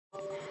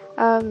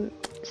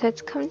So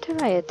it's come to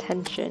my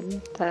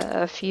attention that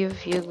a few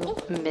of you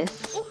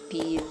miss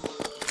these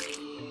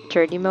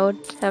journey mode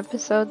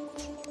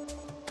episodes.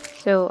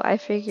 So I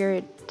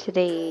figured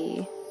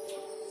today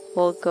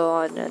we'll go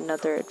on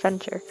another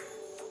adventure.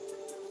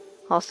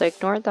 Also,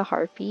 ignore the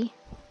harpy.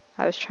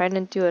 I was trying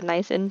to do a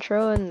nice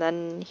intro and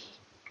then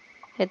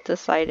it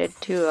decided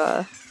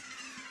to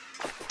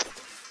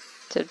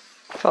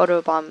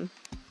photobomb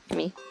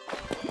me.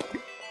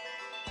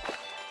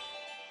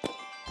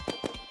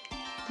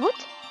 What?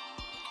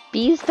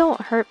 Bees don't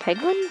hurt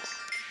penguins?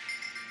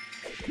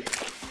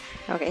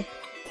 Okay.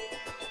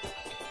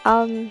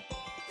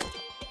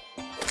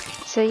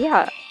 So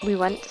yeah, we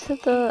went to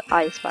the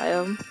ice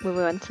biome, we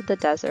went to the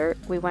desert,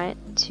 we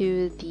went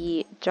to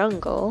the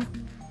jungle,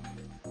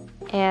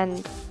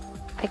 and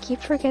I keep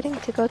forgetting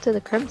to go to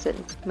the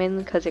Crimson,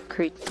 mainly because it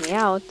creeps me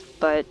out,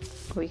 but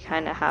we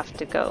kind of have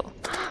to go.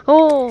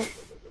 Oh!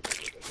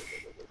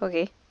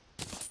 Okay.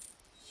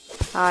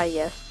 Ah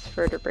yes,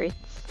 vertebrates.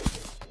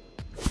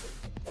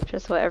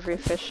 Just what every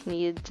fish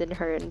needs in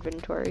her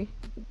inventory.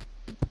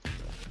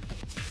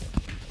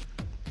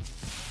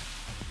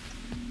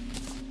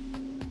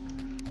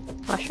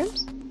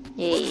 Mushrooms?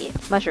 Yay,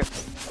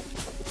 mushrooms.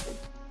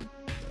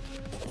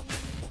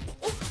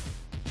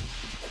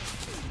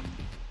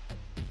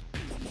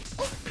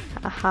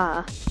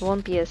 Aha,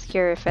 won't be as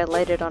scary if I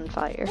light it on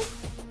fire.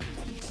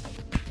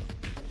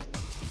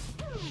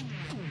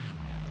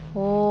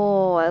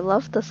 Oh, I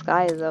love the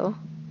sky though.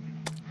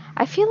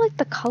 I feel like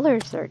the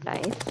colors are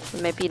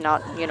nice. Maybe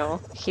not, you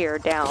know, here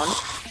down.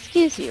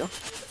 Excuse you.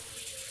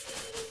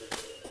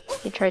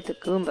 He tried to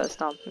Goomba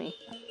stomp me.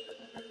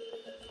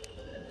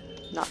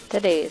 Not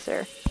today,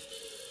 sir.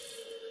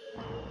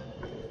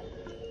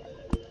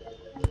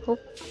 Boop,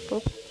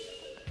 boop.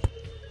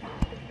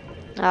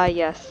 Ah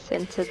yes,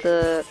 into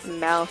the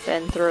mouth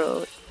and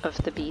throat of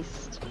the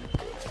beast.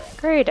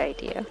 Great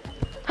idea.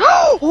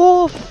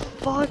 Oh,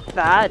 fuck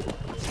that!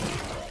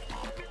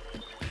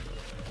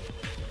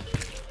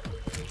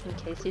 In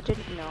case you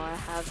didn't know, I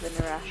have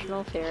an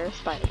irrational fear of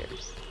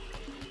spiders.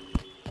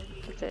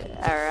 Is it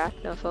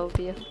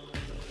arachnophobia?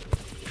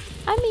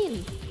 I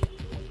mean,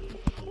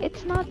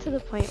 it's not to the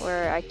point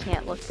where I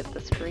can't look at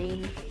the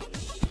screen.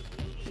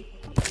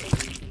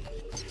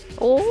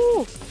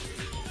 Oh!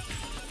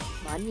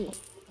 Money.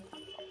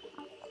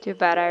 Too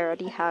bad I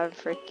already have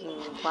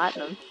freaking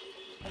platinum.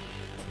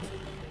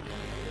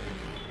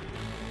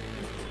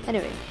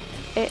 Anyway,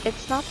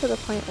 it's not to the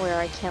point where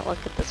I can't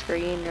look at the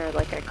screen or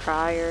like I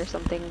cry or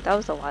something. That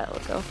was a while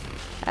ago.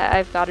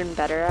 I've gotten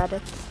better at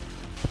it.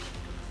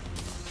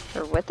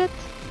 Or with it?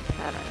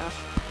 I don't know.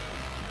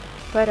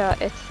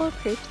 But it still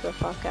creeps the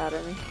fuck out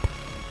of me.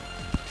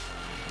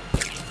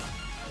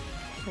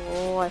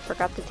 Oh, I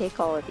forgot to take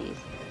all of these.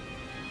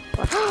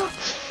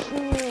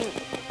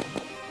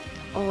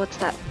 Oh, what's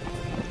that?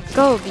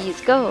 Go,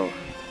 bees, go!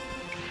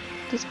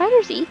 Do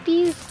spiders eat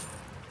bees?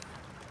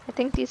 I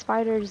think these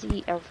spiders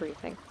eat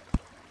everything.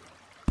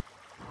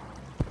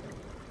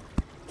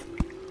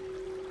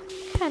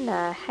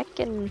 Kinda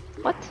heckin'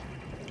 what?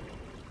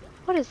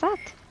 What is that?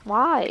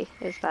 Why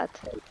is that?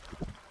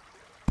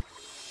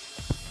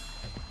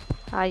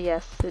 Ah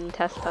yes,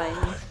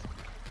 intestines.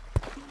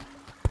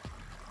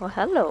 Well,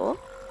 hello.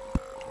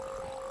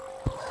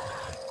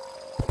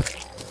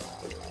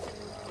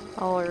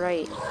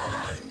 Alright.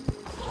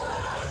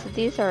 So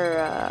these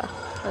are,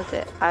 what is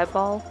it?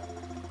 Eyeball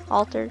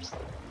altars?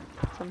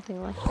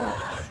 Something like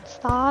that.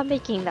 Stop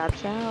making that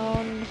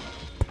sound.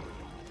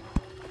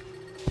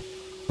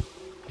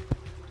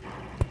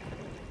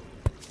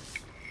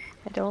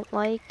 I don't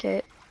like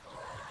it.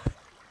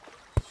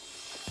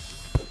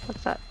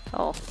 What's that?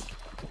 Oh.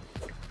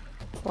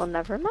 Well,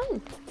 never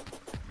mind.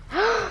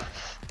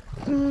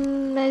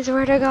 I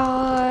swear to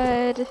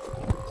God.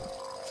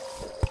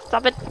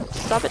 Stop it.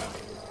 Stop it.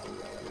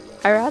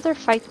 I'd rather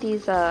fight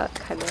these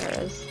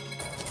chimeras,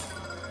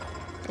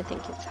 I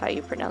think it's how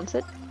you pronounce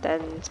it,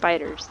 than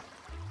spiders.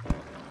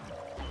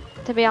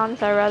 To be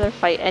honest, I'd rather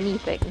fight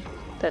anything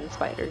than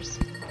spiders.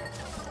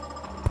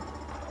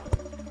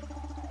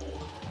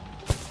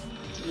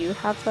 Do you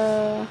have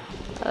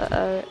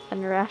an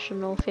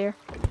irrational fear?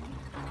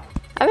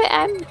 I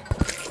mean,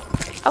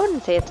 I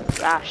wouldn't say it's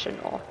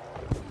irrational.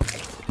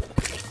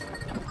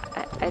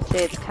 I'd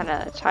say it's kind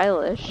of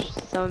childish.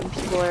 Some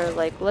people are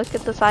like, look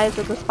at the size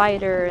of the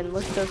spider and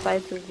look at the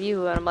size of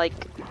you, and I'm like,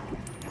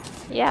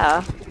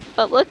 yeah,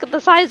 but look at the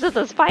size of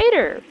the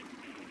spider!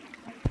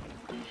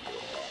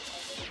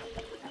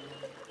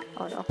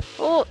 Oh no.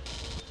 Oh!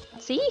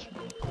 See?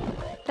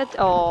 That's-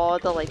 oh,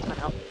 the lights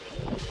went out.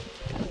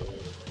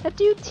 That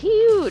dude's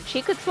huge!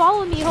 He could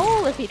swallow me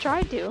whole if he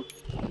tried to.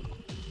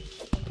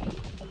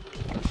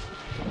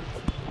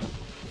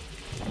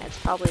 It's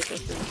probably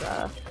just his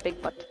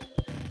big butt.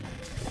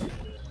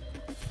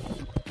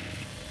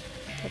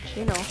 But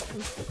you know,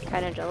 I'm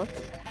kinda jealous.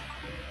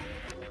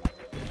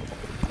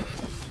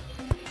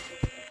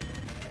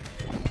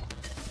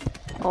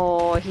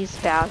 Oh, he's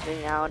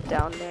spazzing out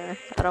down there.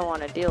 I don't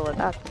want to deal with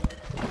that.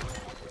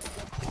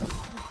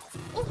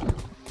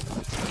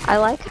 I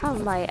like how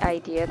my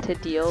idea to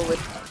deal with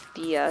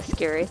the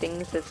scary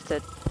things is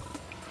to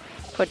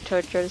put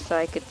torches so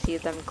I could see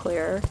them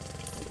clearer.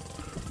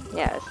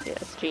 Yes,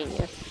 yes,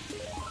 genius.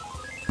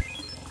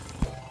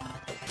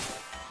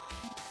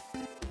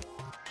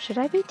 Should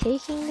I be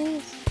taking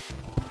these?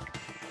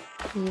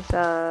 These,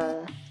 like,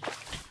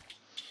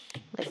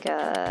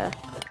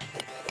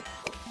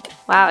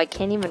 wow, I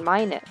can't even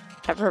mine it.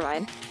 Never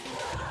mind.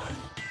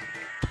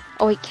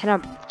 Oh wait, can I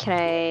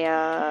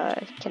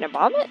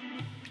bomb it?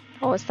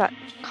 Oh, it's that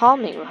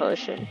calming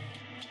potion.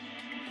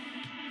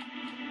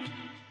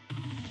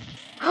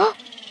 Oh,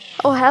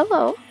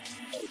 hello.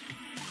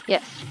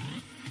 Yes.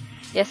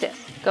 Yes, yes.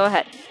 Go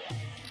ahead.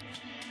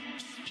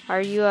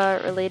 Are you,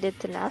 related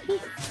to Navi?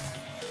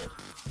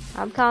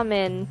 I'm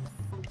coming.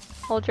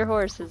 Hold your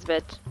horses,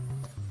 bitch.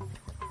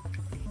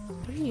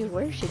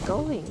 Where is she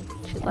going?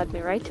 She led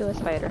me right to a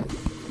spider.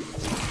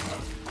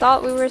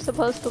 Thought we were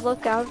supposed to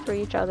look out for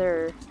each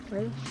other.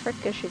 Where the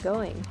frick is she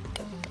going?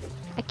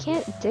 I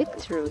can't dig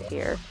through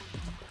here.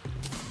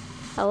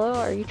 Hello,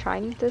 are you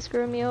trying to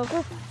screw me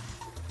over?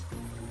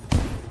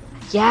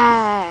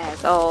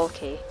 Yes! Oh,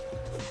 okay.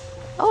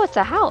 Oh, it's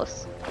a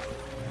house!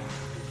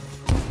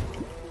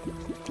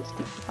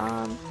 Sticky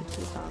bomb,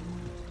 sticky bomb.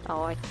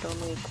 Oh, I could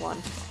only make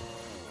one.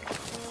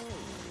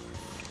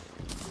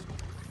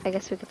 I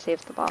guess we could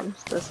save the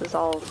bombs. This is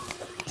all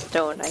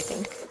stone, I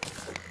think.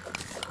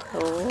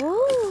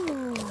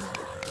 Oh.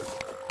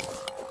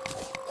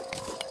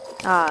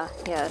 Ah,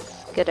 yes.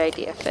 Good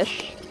idea,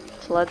 fish.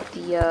 Flood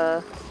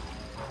the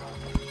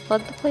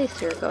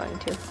place you're going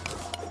to.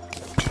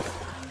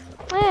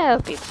 It'll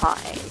be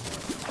fine.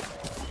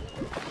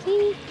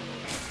 See?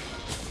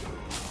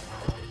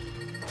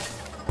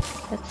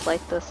 Let's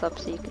light this up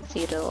so you can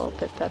see it a little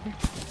bit better.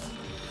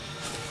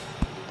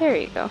 There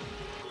you go.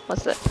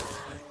 What's it?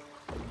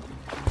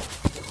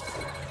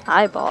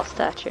 Eyeball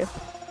statue.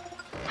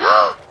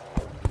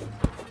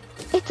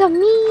 It's a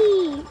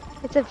me!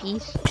 It's a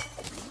fish.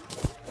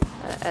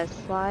 A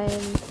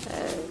slime,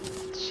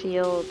 a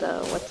shield,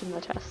 what's in the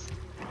chest?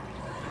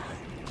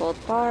 Gold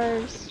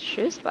bars,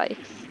 shoe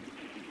spikes.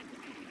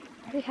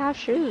 We have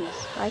shoes.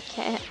 I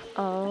can't.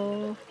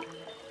 Oh.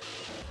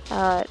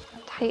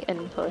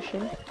 Titan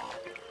potion.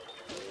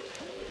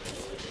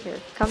 Here,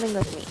 coming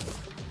with me.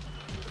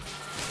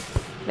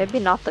 Maybe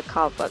not the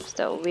cobwebs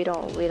though. We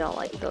don't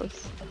like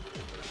those.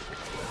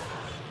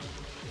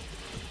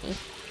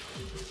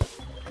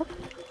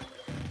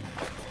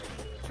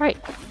 Right.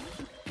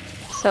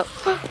 So.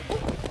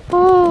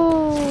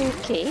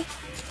 Okay.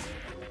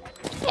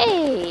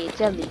 Hey,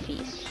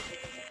 jellyfish.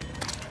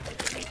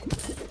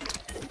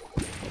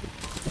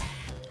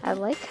 I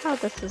like how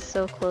this is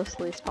so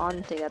closely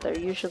spawned together.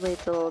 Usually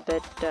it's a little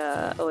bit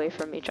away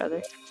from each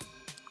other.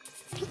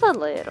 Just a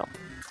little.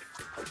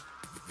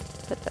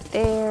 Put that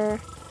there.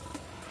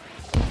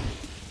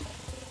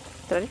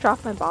 Did I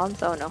drop my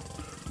bombs? Oh no.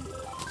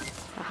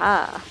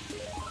 Aha.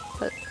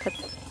 Put.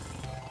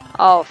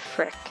 Oh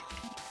frick.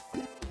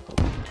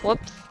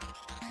 Whoops.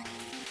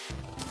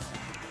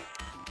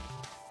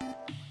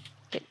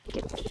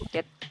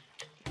 Get.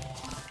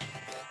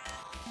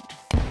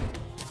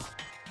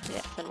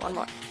 Yes, and one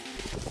more.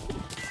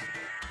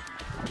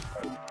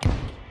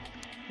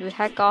 You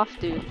heck off,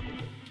 dude.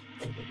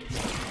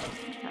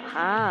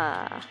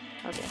 Aha.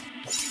 Okay.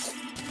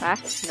 Whack.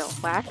 No.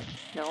 Whack.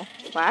 No.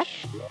 Whack.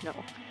 No.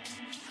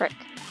 Frick.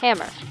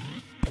 Hammer.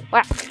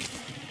 Whack.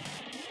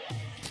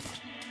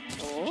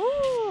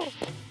 Oh.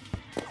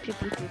 Pew,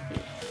 pew, pew, pew.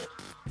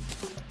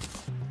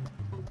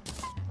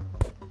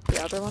 The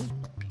other one?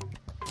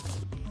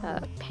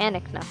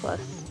 Panic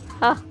necklace.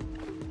 Huh.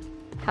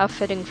 How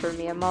fitting for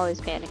me, I'm always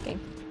panicking.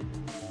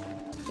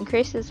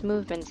 Increases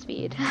movement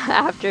speed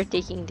after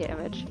taking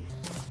damage.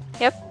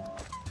 Yep.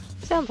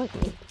 Sounds like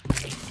me.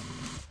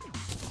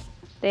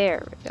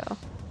 There we go.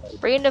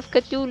 Brain of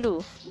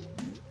Cthulhu.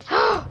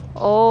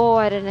 Oh,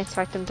 I didn't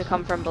expect him to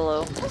come from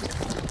below.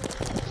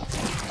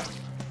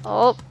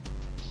 Oh.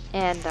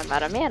 And I'm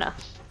out of mana.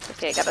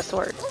 Okay, I got a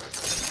sword.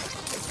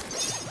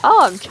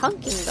 Oh, I'm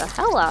chunking the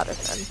hell out of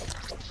him.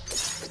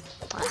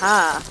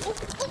 Aha.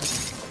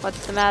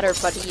 What's the matter,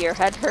 buddy? Your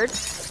head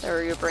hurts?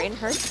 Or your brain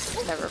hurts?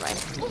 Never mind.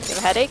 You have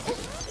a headache?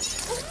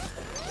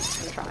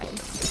 I'm trying.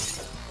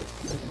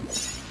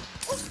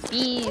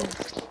 Bees.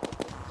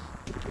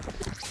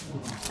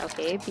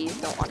 Okay, bees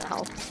don't want to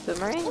help.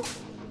 Boomerang?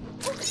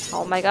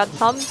 Oh my god,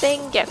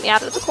 something! Get me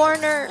out of the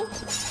corner!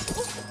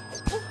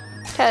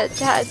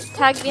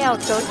 Tag me out,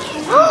 coach.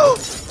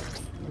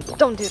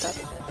 Don't do that.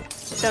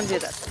 Don't do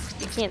that.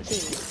 You can't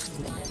see me.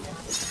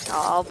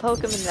 I'll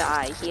poke him in the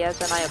eye. He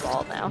has an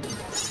eyeball now.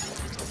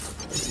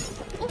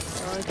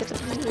 Oh, get the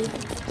bees.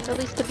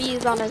 Release the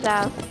bees on his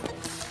ass.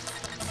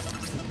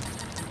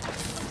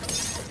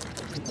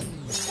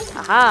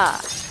 Haha!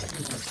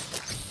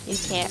 You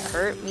can't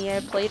hurt me. I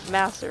played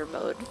master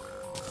mode.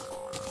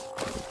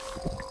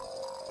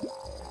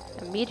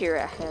 A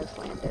meteorite has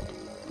landed.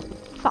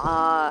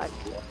 Fuck.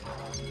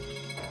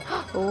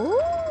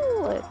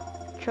 Ooh!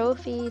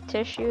 Trophy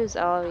tissues.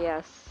 Oh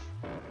yes.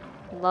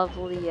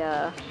 Lovely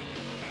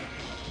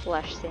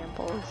flesh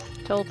samples.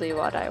 Totally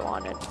what I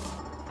wanted.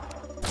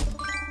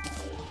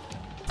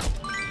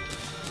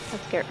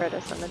 Let's get rid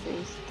of some of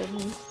these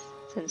things,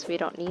 since we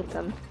don't need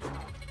them.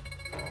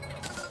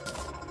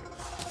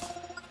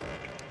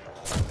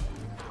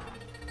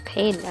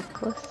 Pain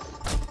necklace.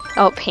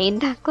 Oh, pain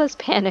necklace?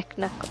 Panic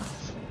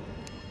necklace.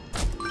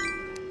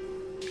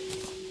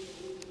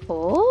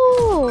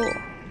 Oh!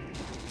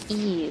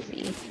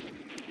 Easy.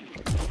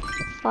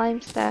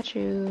 Slime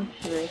statue.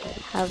 We already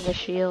have the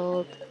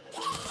shield.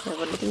 We have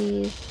one of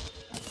these.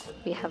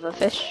 We have a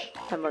fish.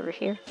 I'm over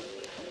here.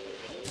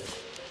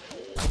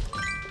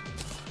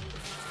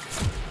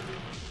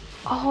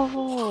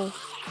 Oh!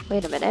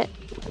 Wait a minute.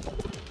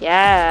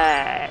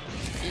 Yes!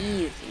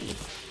 Easy.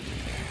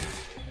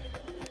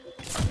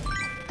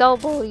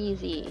 Double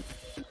easy.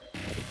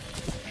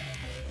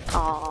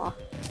 Aw.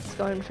 It's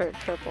going for a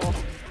triple.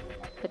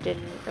 It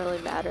didn't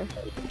really matter.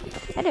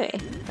 Anyway,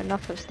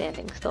 enough of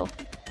standing still.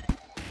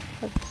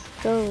 Let's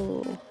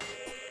go.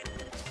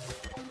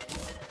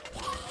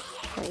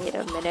 Wait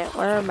a minute,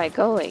 where am I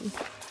going?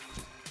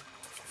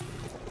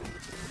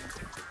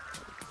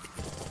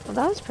 Well,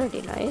 that was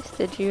pretty nice.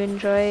 Did you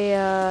enjoy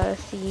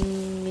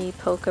seeing me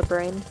poke a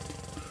brain?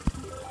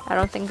 I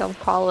don't think I'm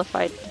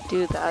qualified to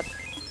do that.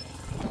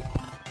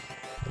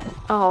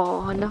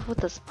 Oh, enough with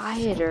the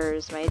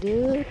spiders, my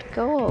dude.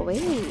 Go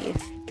away.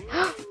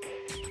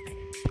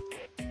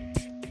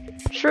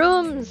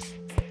 Shrooms!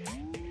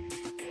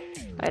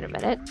 Wait a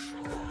minute.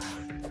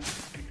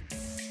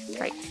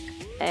 Right.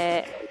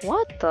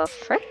 What the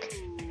frick?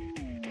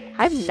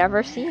 I've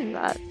never seen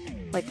that.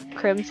 Like,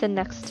 crimson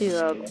next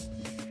to a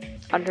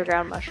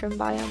underground mushroom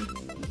biome.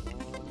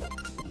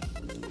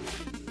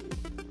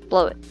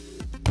 Blow it.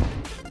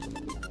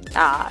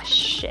 Ah,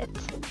 shit.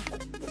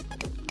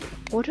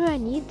 What do I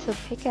need to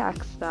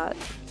pickaxe that?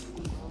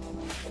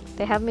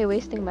 They have me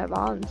wasting my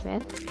bombs,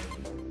 man.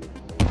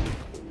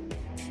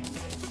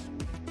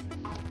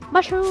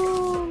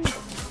 Mushroom!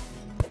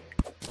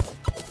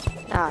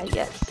 Ah,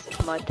 yes.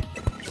 Mud.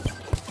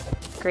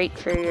 Great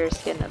for your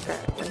skin,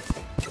 apparently.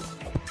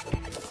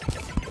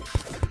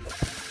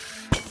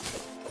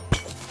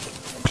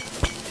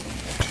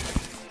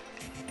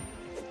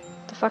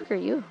 The fuck are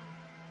you?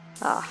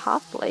 A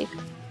hoplite.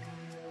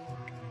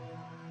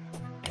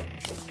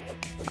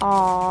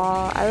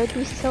 Aww, I would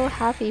be so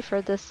happy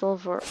for this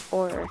silver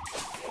ore.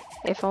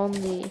 If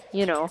only,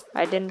 you know,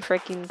 I didn't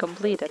freaking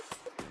complete it.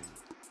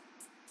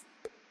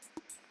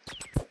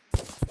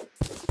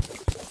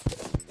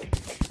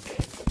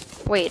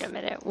 Wait a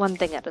minute, one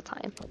thing at a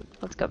time.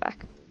 Let's go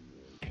back.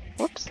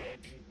 Whoops.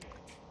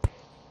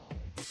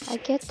 I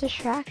get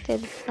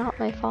distracted, it's not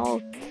my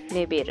fault.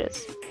 Maybe it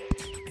is.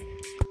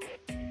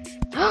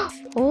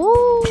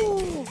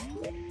 Oh!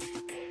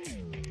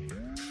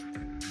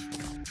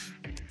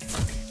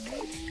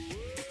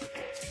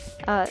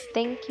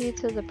 Thank you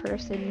to the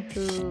person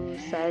who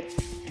said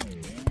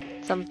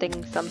something,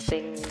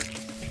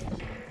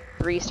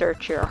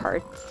 research your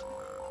hearts.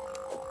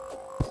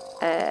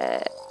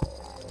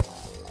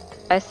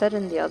 I said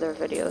in the other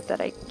video that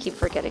I keep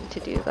forgetting to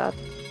do that.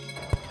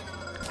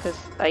 Because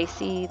I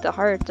see the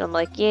heart, I'm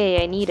like,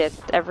 yay, I need it,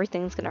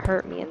 everything's gonna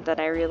hurt me, and then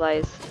I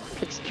realize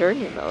it's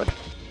journey mode.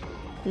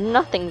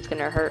 Nothing's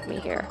gonna hurt me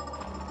here.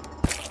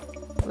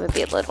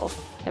 Maybe a little.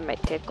 It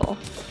might tickle.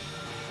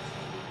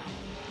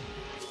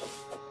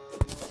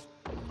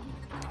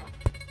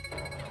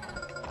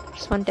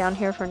 Just went down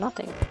here for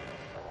nothing.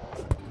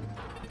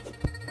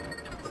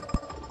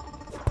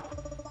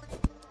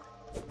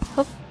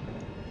 Hope.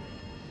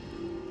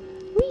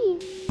 Whee!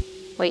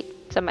 Wait,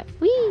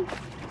 whee!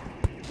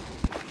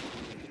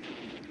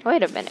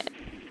 Wait a minute.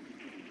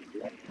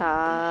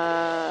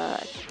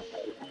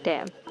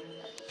 Damn.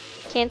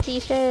 Can't see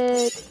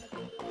shit.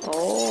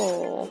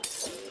 Oh.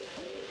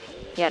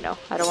 Yeah, no,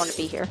 I don't want to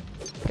be here.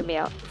 Get me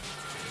out.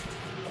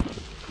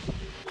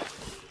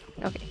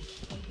 Okay.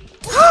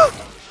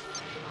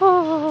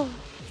 Oh,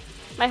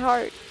 my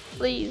heart,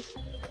 please.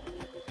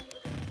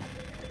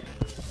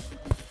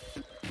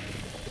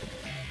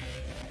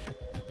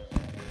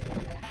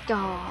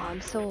 Oh, I'm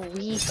so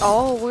weak.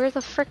 Oh, where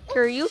the frick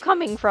are you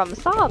coming from?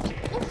 Stop!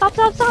 Stop,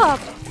 stop, stop!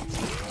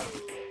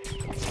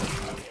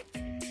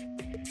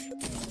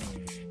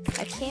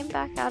 I came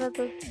back out of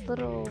the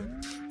little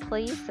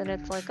place and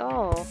it's like,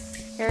 oh,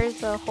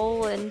 here's a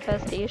whole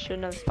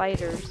infestation of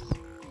spiders.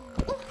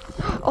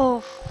 Oh,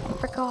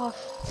 frick off.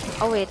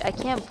 Oh wait, I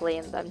can't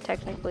blame them.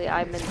 Technically,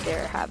 I'm in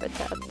their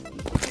habitat.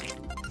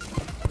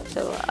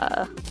 So,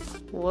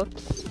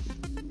 whoops.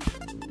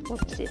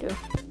 Whoopsie-doo.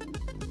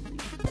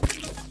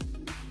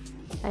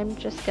 I'm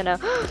just gonna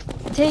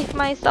take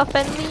my stuff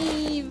and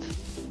leave!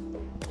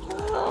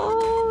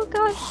 Oh,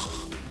 gosh.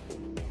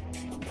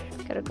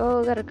 Gotta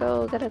go, gotta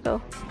go, gotta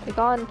go. Be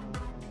gone.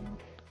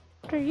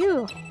 What are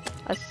you?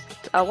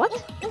 A what?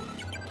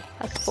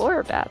 A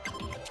spore bat.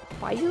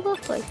 Why you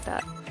look like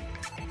that?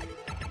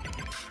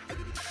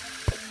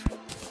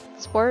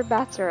 Spore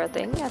bats are a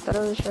thing? I thought it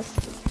was just...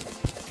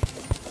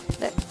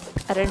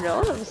 I didn't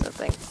know it was a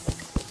thing.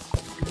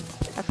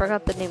 I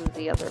forgot the name of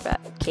the other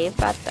bat. Cave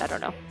bat? I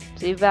don't know.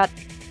 Zoo bat?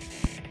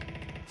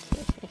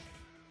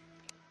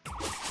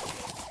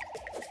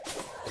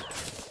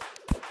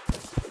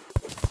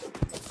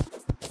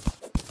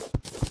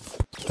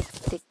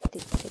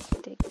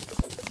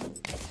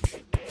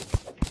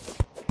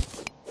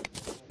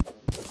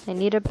 I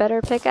need a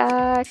better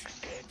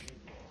pickaxe.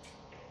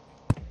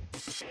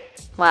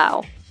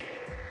 Wow.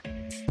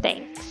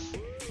 Thanks.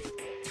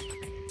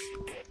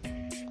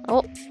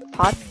 Oh,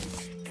 pot.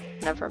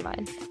 Never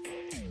mind.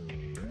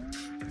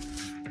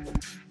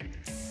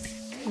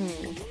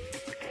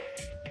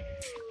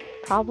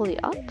 Probably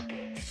up?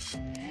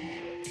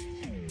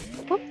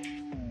 Whoop.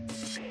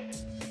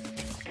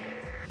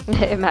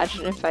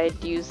 Imagine if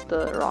I'd used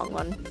the wrong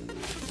one.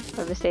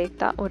 By mistake,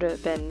 that would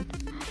have been...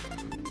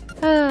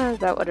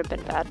 that would have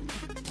been bad.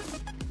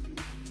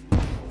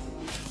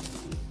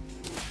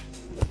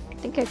 I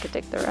think I could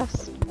take the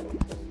rest.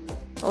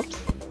 Oops.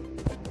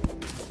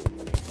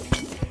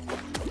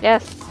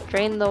 Yes!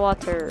 Drain the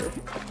water!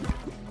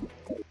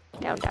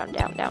 Down, down,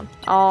 down, down.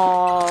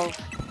 Oh,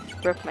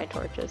 rip my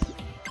torches.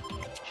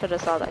 Should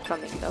have saw that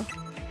coming though.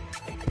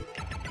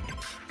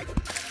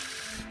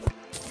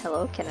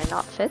 Hello, can I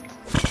not fit?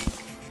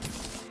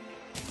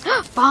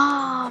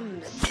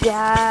 Bombs!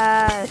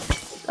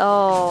 Yes!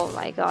 Oh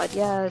my god,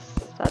 yes!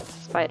 That's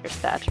spider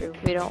statue.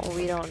 We don't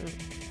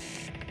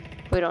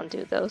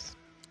do those.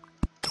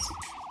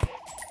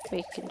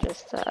 We can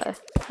just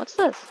what's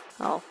this?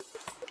 Oh.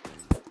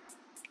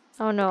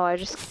 Oh no, I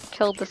just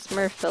killed the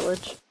Smurf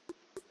village.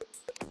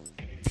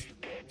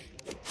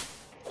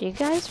 Do you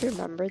guys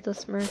remember the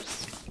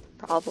Smurfs?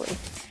 Probably.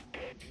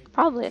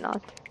 Probably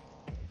not.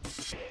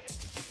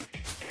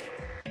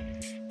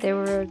 They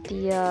were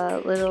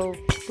the little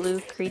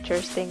blue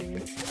creatures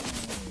thing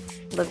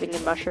living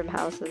in mushroom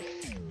houses.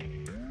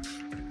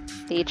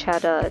 They each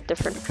had a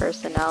different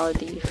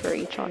personality for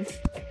each one.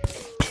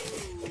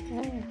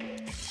 Yeah.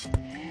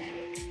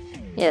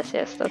 Yes,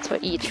 yes, that's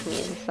what each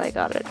means. I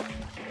got it.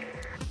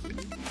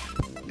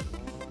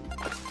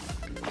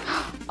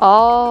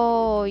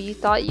 Oh, you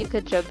thought you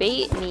could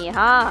debate me,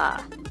 huh?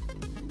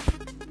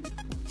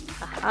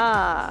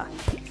 Aha.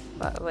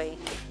 But wait.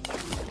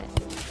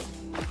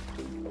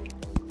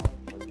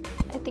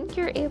 I think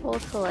you're able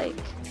to like...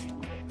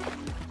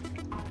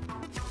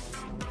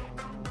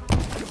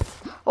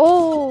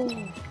 Oh!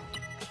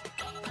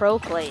 Pro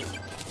play.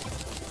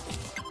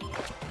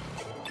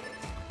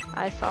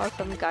 I saw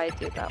some guy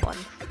do that one.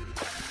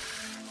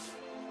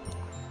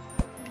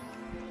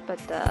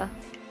 But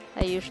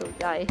I usually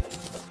die.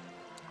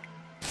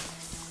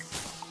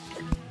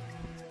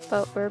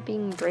 But we're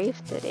being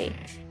brave today.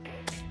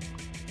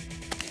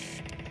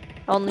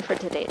 Only for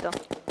today though.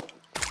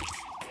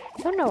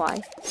 Don't know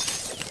why.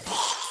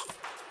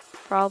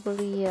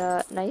 Probably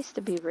nice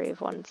to be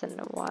brave once in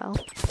a while.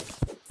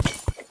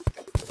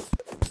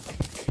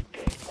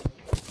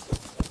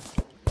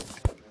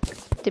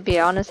 To be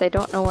honest, I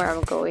don't know where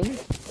I'm going.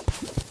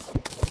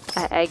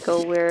 I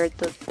go where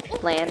the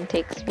land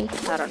takes me.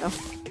 I don't know.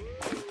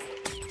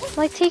 I'm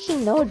like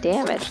taking no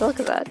damage. Look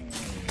at that.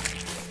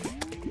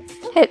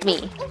 Hit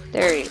me.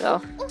 There you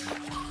go.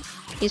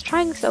 He's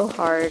trying so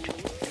hard.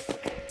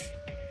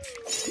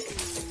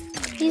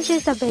 He's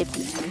just a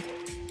baby.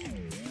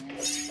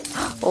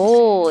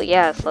 Oh,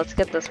 yes. Let's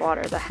get this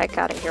water the heck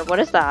out of here. What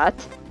is that?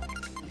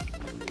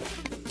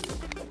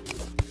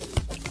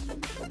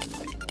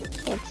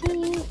 Can't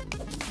see.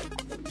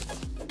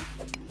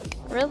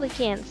 Really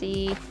can't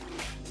see.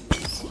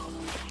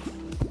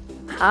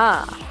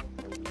 Ah.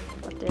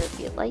 What there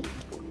be like?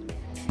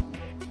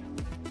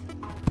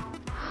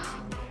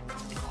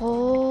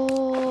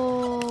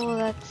 Oh,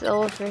 that's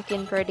so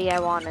freaking pretty. I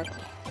want it.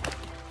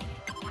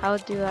 How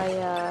do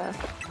I,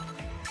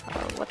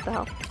 what the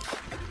hell?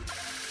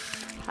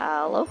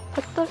 Hello?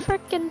 Put the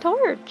freaking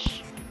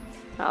torch.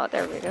 Oh,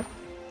 there we go.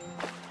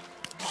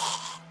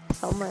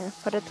 Somewhere.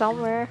 Put it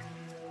somewhere.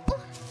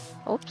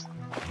 Oops.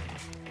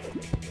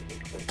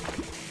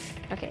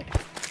 Okay.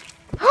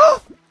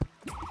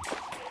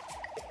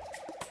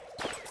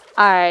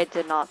 I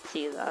did not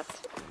see that.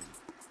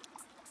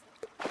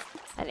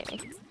 Anyway.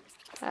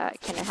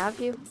 Can I have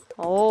you?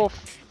 Oh,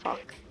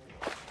 fuck.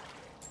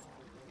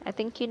 I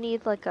think you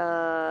need like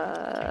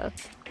a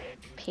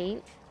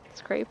paint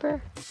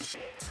scraper.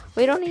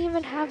 We don't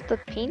even have the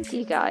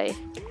painty guy.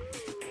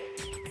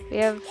 We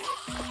have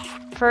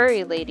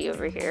furry lady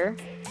over here.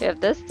 We have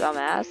this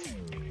dumbass.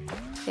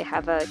 We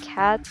have a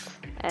cat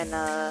and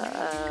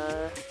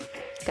a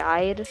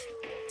guide.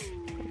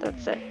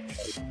 That's it.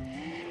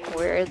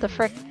 Where the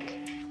frick?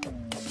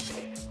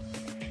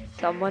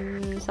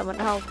 Someone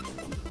help.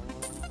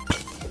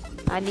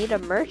 I need a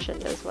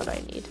merchant is what I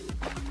need.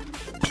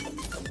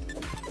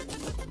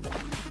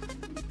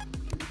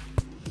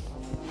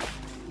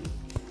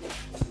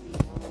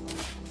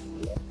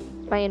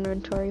 My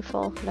inventory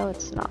full? No,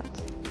 it's not.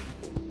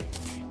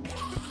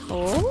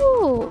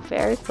 Oh,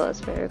 very close,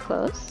 very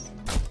close.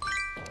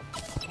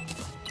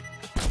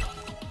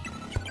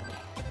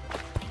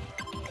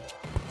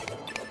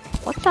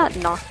 What's that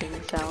knocking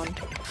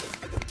sound?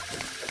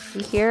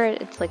 You hear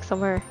it? It's like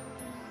somewhere.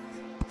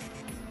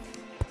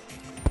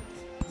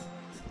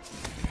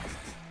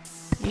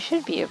 You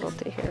should be able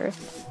to hear it.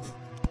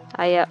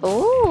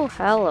 Oh,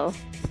 hello.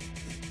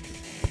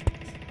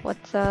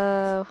 What's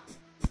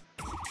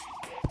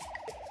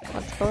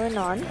going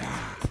on?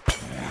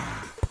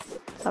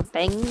 Stop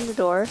banging the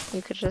door.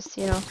 You could just,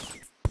 you know,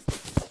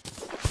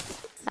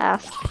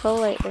 Ask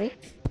politely.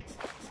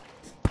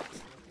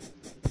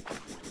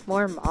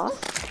 More moss?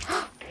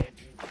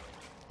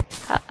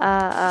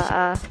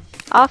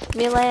 Off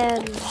me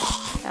land!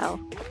 Oh.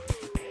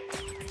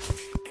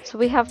 So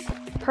we have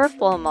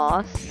purple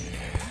moss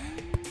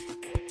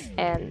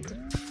and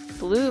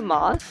blue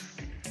moss.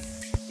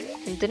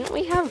 And didn't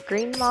we have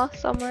green moss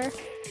somewhere?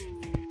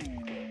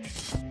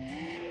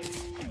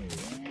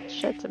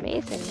 Shit's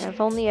amazing.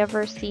 I've only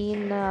ever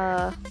seen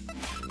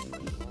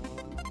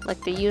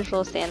like the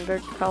usual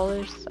standard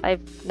colors.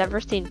 I've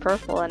never seen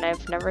purple and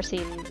I've never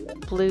seen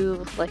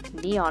blue, like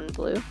neon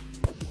blue.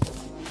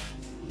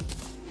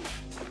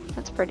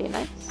 That's pretty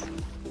nice.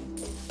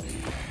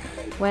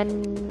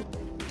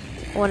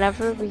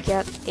 Whenever we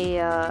get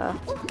a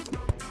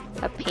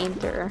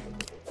painter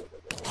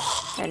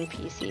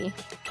NPC,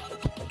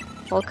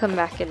 we'll come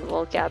back and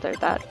we'll gather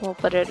that. We'll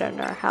put it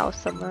in our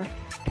house somewhere.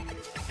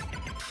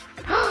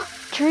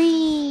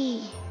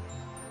 Tree!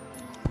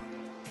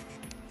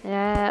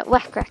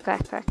 Whack, whack,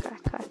 whack, whack,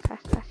 whack, whack,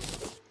 whack, whack.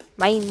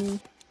 Mine!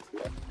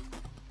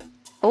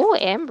 Oh,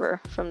 amber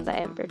from the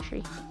amber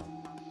tree.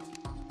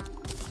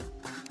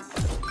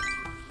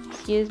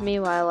 Excuse me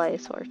while I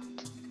sort.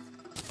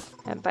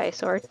 And by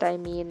sort, I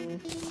mean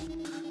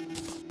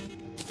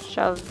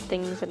shove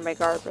things in my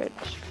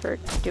garbage for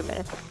 2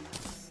 minutes.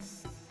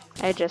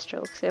 I just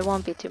joked, it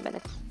won't be 2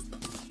 minutes.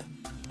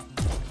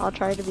 I'll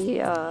try to be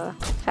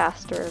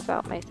faster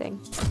about my thing.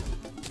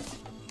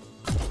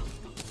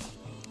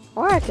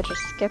 Or I could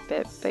just skip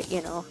it, but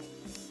you know.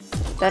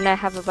 Then I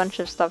have a bunch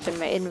of stuff in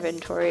my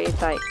inventory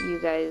that you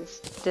guys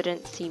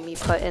didn't see me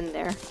put in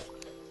there.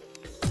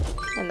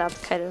 And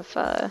that's kind of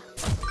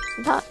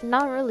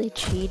not really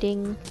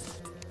cheating,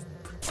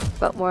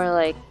 but more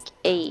like,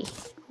 hey,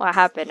 what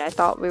happened? I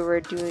thought we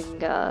were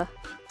doing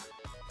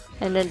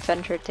an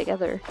adventure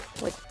together.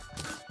 Like,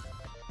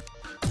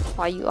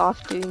 why are you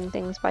off doing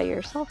things by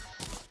yourself?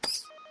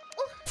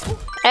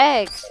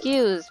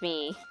 Excuse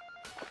me.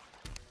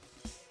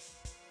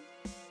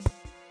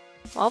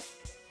 Well,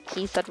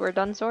 he said we're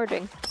done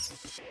sorting.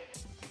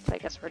 So I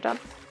guess we're done.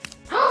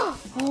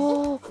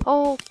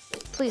 Oh,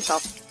 please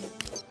help.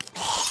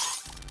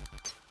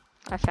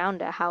 I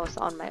found a house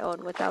on my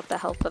own without the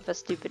help of a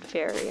stupid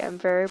fairy. I'm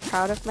very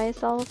proud of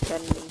myself,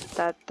 and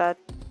that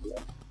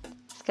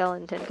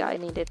skeleton guy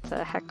needed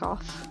to heck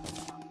off.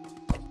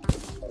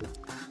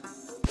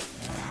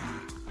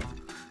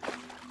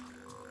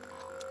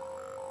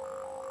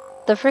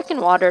 The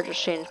freaking water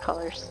just changed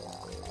colors.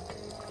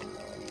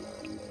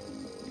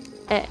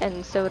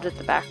 And so did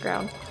the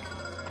background.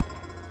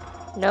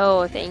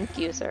 No, thank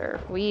you, sir.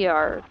 We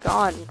are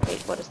gone.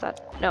 Wait, what is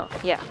that? No,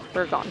 yeah,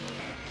 we're gone.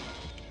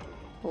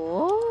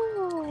 Oh.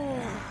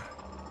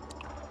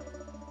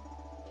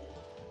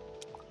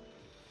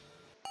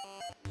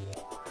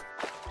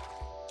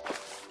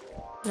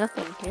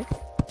 Nothing here.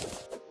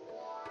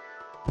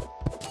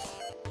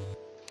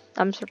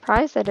 I'm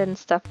surprised I didn't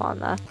step on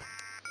that.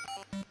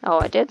 Oh,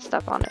 I did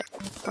step on it.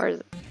 Where is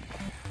it?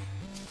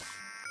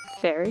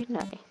 Very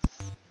nice.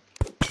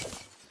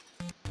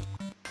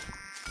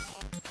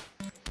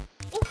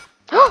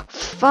 Oh,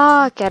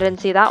 fuck! I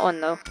didn't see that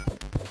one though.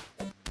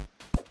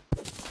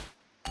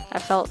 I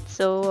felt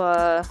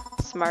so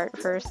smart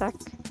for a sec.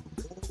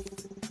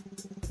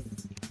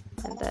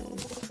 And then,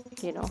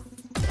 you know,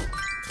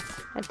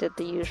 I did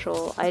the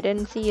usual, I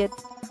didn't see it.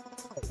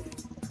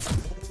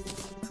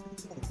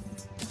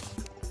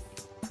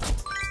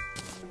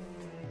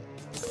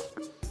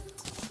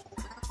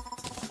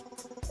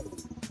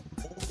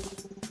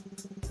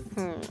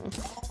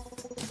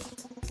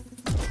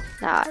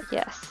 Ah,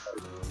 yes.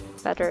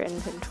 Better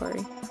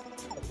inventory.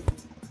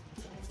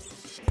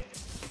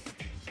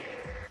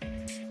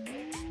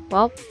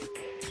 Well,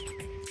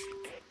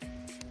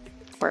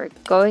 we're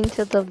going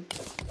to the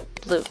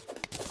blue.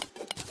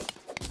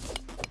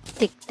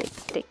 Tick, tick,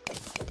 tick,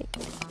 tick,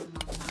 tick.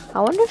 I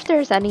wonder if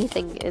there's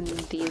anything in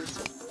these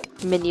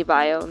mini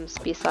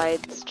biomes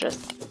besides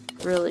just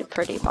really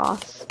pretty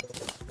moss.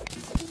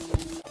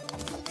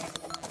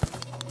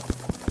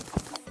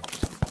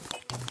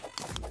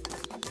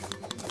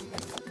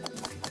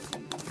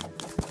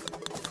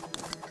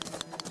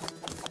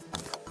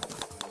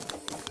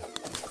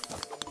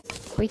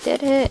 We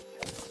did it!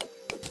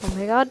 Oh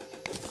my god.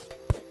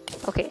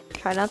 Okay,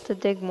 try not to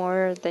dig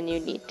more than you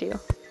need to.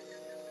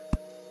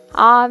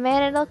 Aw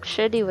man, it looks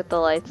shitty with the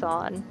lights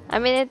on. I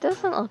mean, it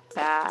doesn't look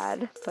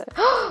bad, but...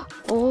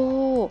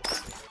 Oh!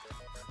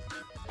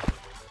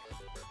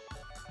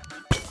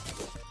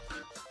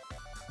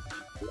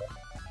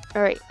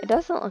 Alright, it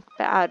doesn't look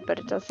bad, but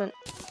it doesn't,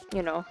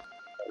 you know,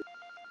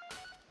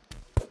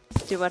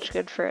 do much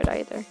good for it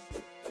either.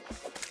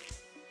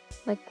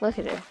 Like, look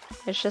at it.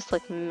 It's just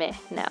like meh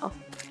now.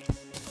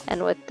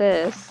 And with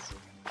this,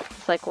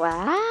 it's like,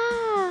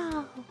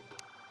 wow!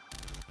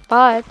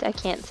 But I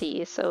can't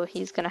see, so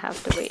he's gonna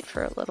have to wait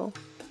for a little.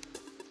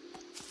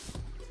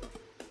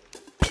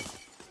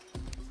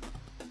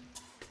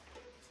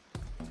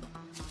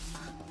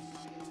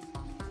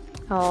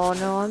 Oh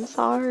no, I'm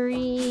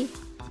sorry.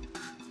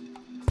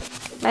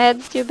 My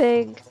head's too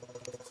big.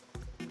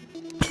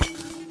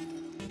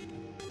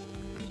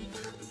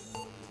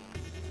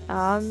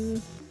 Um,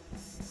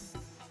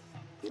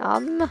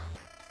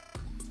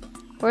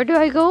 where do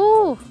I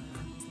go?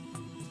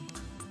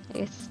 I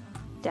guess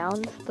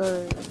down to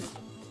the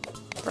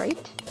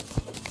right?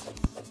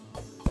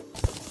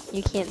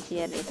 You can't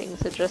see anything,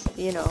 so just,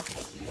 you know,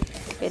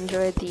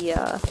 enjoy the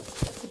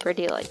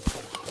pretty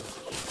lights.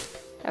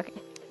 Okay,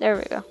 there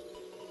we go.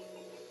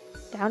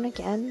 Down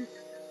again?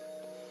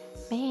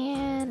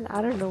 Man,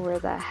 I don't know where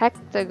the heck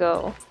to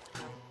go.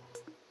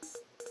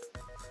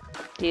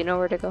 Do you know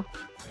where to go?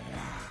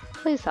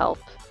 Please help.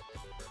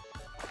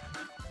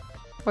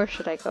 Where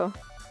should I go?